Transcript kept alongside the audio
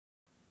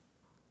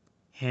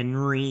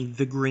Henry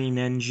the Green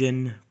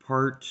Engine,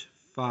 Part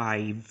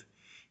 5.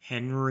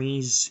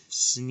 Henry's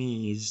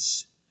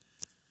Sneeze.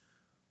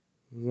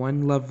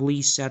 One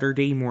lovely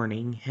Saturday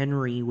morning,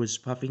 Henry was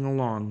puffing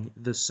along.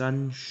 The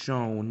sun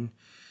shone,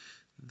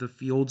 the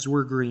fields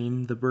were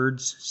green, the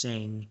birds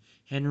sang.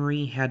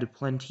 Henry had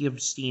plenty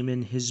of steam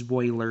in his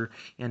boiler,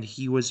 and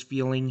he was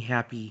feeling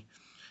happy.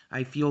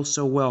 I feel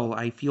so well,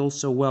 I feel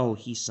so well,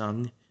 he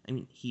sung.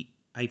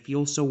 I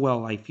feel so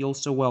well, I feel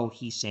so well,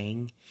 he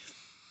sang.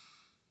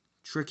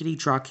 Trickety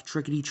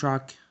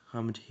trock,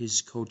 hummed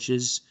his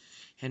coaches.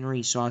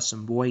 Henry saw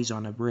some boys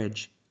on a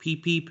bridge.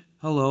 Peep, peep,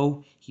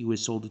 hello, he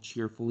whistled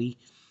cheerfully.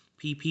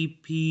 Peep,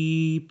 peep,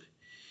 peep,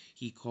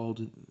 he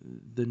called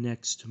the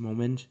next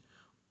moment.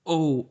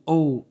 Oh,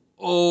 oh,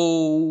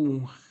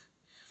 oh!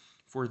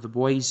 For the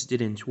boys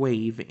didn't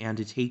wave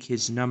and take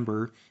his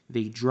number,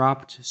 they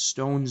dropped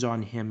stones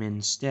on him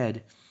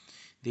instead.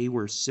 They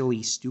were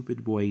silly,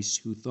 stupid boys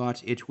who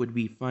thought it would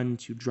be fun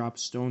to drop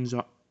stones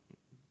on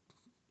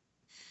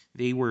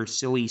They were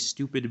silly,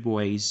 stupid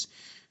boys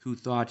who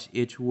thought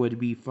it would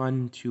be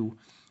fun to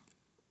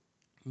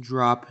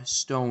drop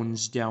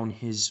stones down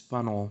his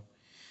funnel.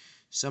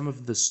 Some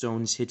of the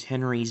stones hit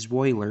Henry's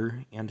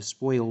boiler and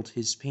spoiled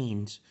his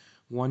paint.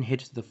 One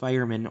hit the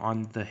fireman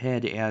on the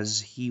head as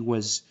he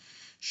was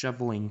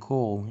shoveling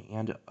coal,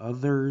 and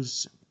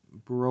others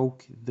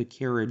broke the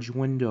carriage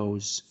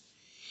windows.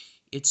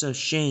 It's a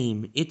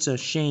shame,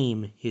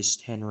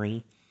 hissed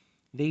Henry.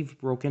 They've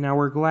broken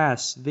our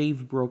glass,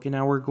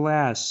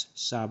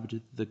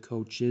 sobbed the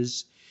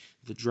coaches.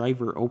 The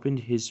driver opened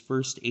his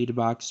first aid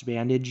box,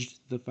 bandaged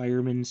the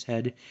fireman's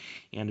head,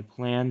 and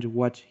planned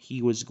what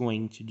he was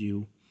going to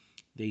do.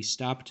 They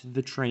stopped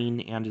the train,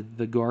 and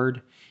the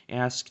guard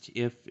asked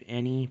if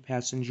any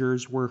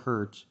passengers were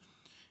hurt.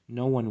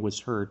 No one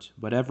was hurt,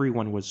 but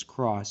everyone was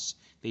cross.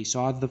 They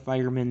saw the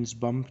fireman's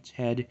bumped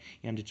head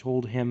and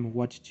told him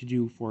what to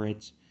do for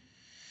it.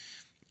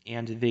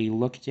 And they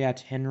looked at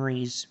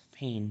Henry's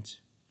paint.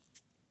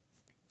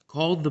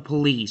 Call the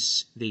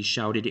police, they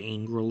shouted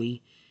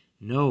angrily.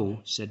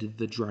 No, said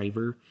the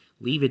driver.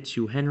 Leave it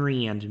to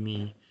Henry and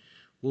me.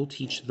 We'll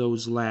teach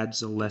those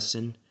lads a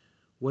lesson.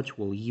 What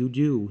will you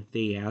do?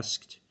 They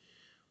asked.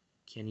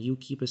 Can you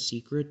keep a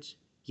secret?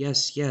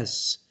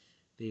 Yes,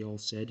 they all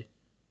said.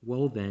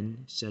 Well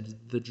then,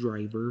 said the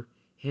driver,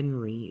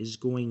 Henry is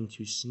going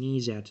to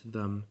sneeze at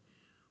them.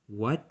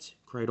 What?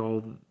 Cried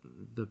all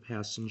the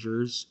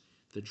passengers.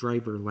 The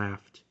driver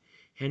laughed.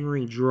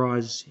 Henry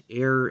draws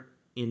air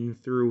in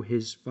through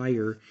his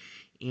fire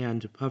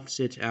and puffs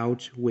it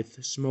out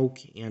with smoke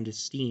and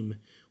steam.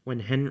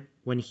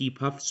 When he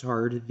puffs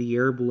hard, the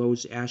air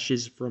blows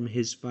ashes from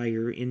his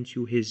fire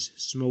into his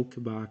smoke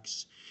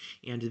box,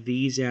 and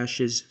these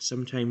ashes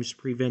sometimes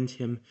prevent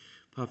him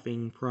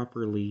puffing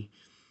properly.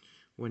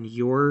 When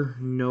your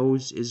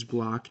nose is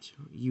blocked,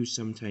 you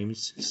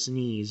sometimes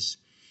sneeze.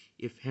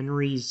 If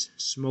Henry's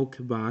smoke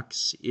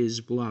box is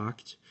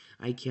blocked,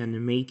 I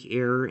can make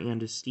air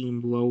and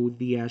steam blow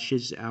the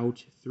ashes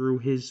out through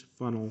his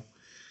funnel.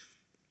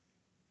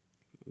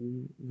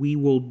 We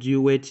will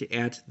do it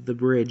at the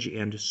bridge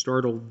and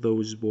startle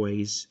those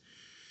boys.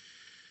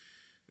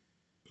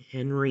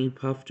 Henry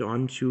puffed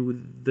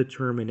onto the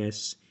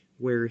terminus,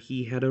 where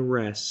he had a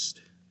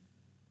rest.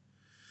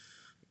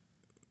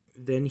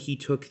 Then he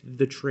took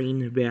the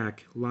train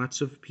back.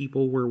 Lots of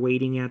people were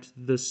waiting at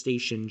the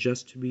station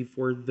just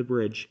before the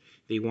bridge.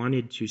 They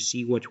wanted to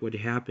see what would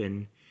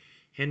happen.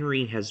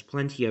 Henry has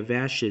plenty of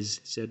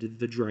ashes, said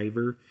the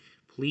driver.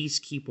 Please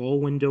keep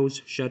all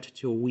windows shut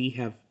till we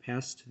have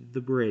passed the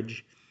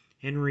bridge.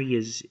 Henry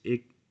is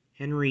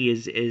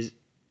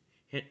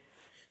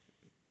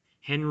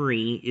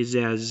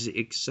as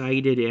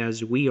excited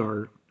as we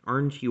are,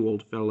 aren't you,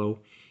 old fellow?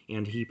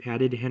 And he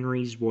patted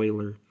Henry's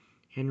boiler.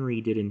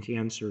 Henry didn't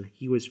answer.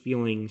 He was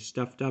feeling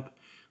stuffed up,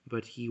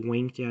 but he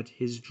winked at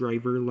his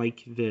driver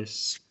like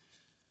this.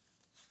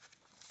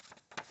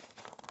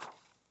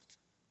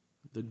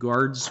 The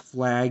guard's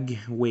flag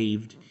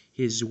waved,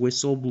 his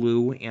whistle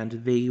blew, and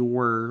they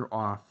were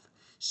off.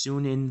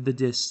 Soon in the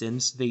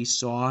distance they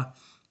saw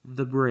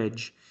the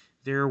bridge.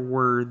 There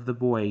were the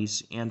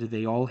boys, and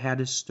they all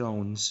had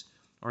stones.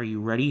 Are you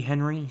ready,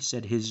 Henry?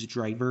 Said his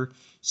driver.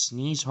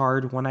 Sneeze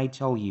hard when I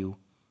tell you.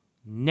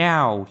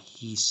 Now,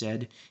 he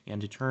said,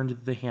 and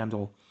turned the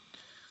handle.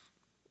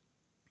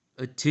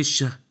 A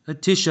tissue, a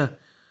tissue!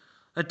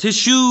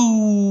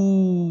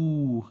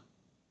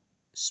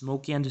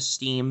 Smoke and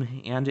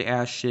steam and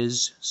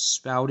ashes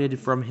spouted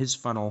from his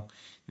funnel.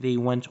 They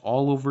went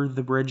all over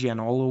the bridge and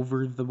all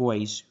over the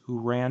boys, who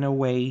ran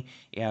away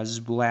as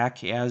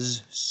black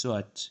as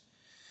soot.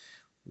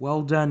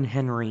 Well done,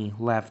 Henry,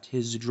 laughed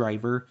his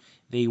driver.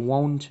 They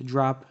won't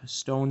drop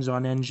stones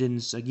on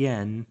engines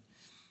again.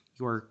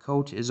 Your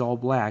coat is all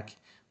black,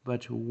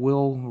 but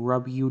we'll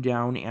rub you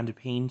down and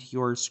paint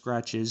your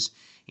scratches,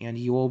 and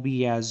you'll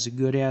be as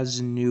good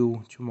as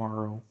new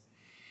tomorrow.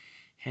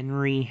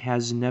 Henry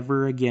has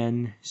never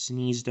again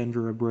sneezed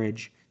under a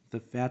bridge.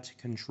 The fat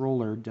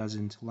controller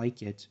doesn't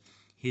like it.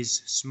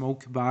 His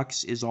smoke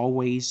box is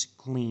always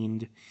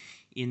cleaned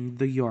in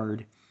the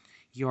yard.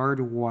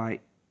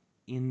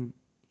 In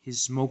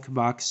his smoke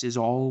box is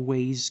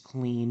always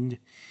cleaned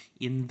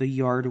in the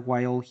yard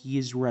while he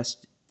is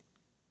resting.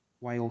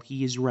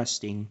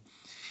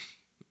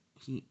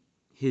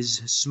 His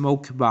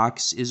smoke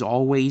box is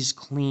always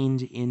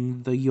cleaned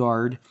in the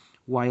yard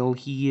while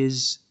he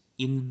is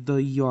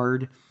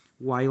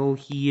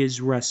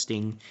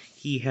resting.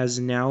 He has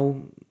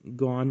now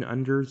gone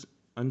under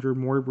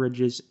more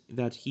bridges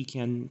that he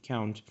can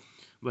count,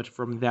 but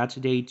from that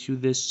day to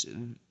this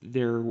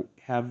there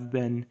have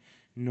been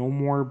no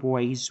more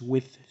boys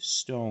with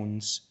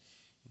stones.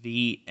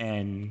 The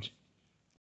end.